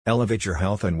Elevate your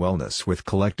health and wellness with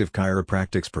Collective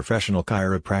Chiropractic's professional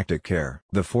chiropractic care.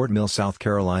 The Fort Mill, South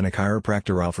Carolina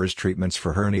chiropractor offers treatments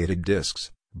for herniated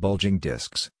discs, bulging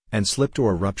discs, and slipped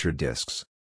or ruptured discs.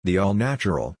 The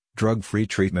all-natural, drug-free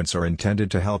treatments are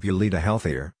intended to help you lead a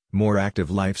healthier, more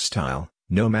active lifestyle,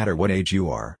 no matter what age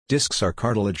you are. Discs are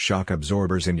cartilage shock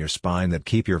absorbers in your spine that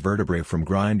keep your vertebrae from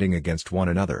grinding against one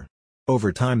another.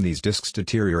 Over time these discs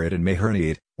deteriorate and may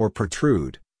herniate, or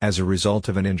protrude, as a result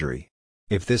of an injury.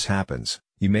 If this happens,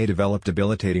 you may develop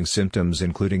debilitating symptoms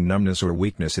including numbness or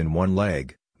weakness in one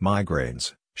leg,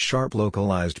 migraines, sharp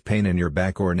localized pain in your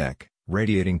back or neck,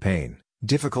 radiating pain,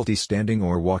 difficulty standing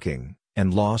or walking,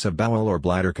 and loss of bowel or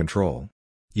bladder control.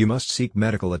 You must seek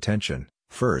medical attention,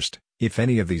 first, if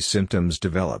any of these symptoms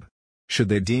develop. Should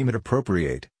they deem it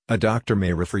appropriate, a doctor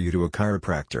may refer you to a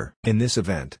chiropractor. In this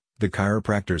event, the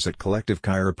chiropractors at Collective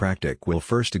Chiropractic will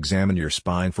first examine your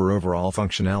spine for overall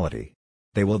functionality.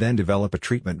 They will then develop a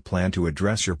treatment plan to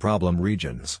address your problem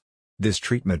regions. This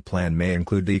treatment plan may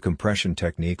include decompression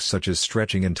techniques such as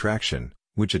stretching and traction,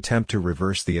 which attempt to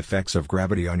reverse the effects of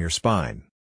gravity on your spine.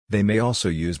 They may also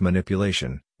use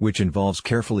manipulation, which involves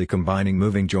carefully combining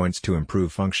moving joints to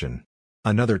improve function.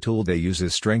 Another tool they use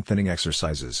is strengthening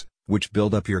exercises, which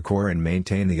build up your core and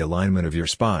maintain the alignment of your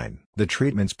spine. The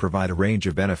treatments provide a range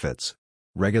of benefits.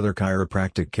 Regular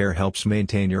chiropractic care helps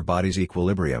maintain your body's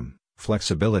equilibrium,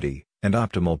 flexibility, and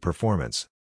optimal performance.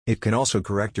 It can also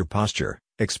correct your posture,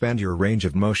 expand your range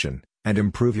of motion, and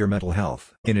improve your mental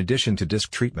health. In addition to disc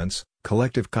treatments,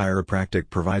 Collective Chiropractic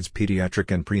provides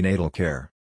pediatric and prenatal care.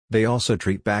 They also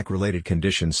treat back-related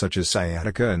conditions such as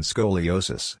sciatica and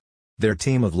scoliosis. Their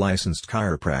team of licensed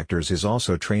chiropractors is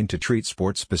also trained to treat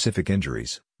sport-specific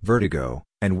injuries, vertigo,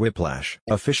 and whiplash.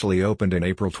 Officially opened in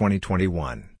April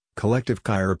 2021, Collective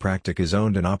Chiropractic is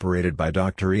owned and operated by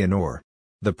Dr. Ian Orr.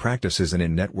 The practice is an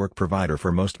in-network provider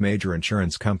for most major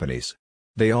insurance companies.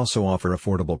 They also offer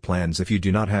affordable plans if you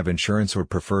do not have insurance or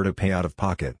prefer to pay out of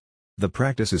pocket. The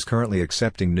practice is currently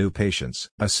accepting new patients.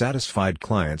 A satisfied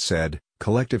client said,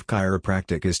 "Collective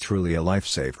Chiropractic is truly a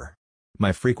lifesaver.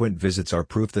 My frequent visits are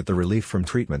proof that the relief from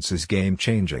treatments is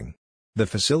game-changing. The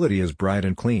facility is bright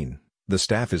and clean, the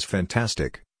staff is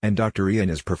fantastic, and Dr.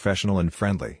 Ian is professional and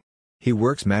friendly. He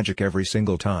works magic every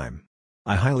single time.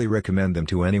 I highly recommend them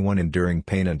to anyone enduring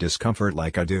pain and discomfort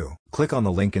like I do." Click on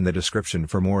the link in the description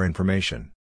for more information.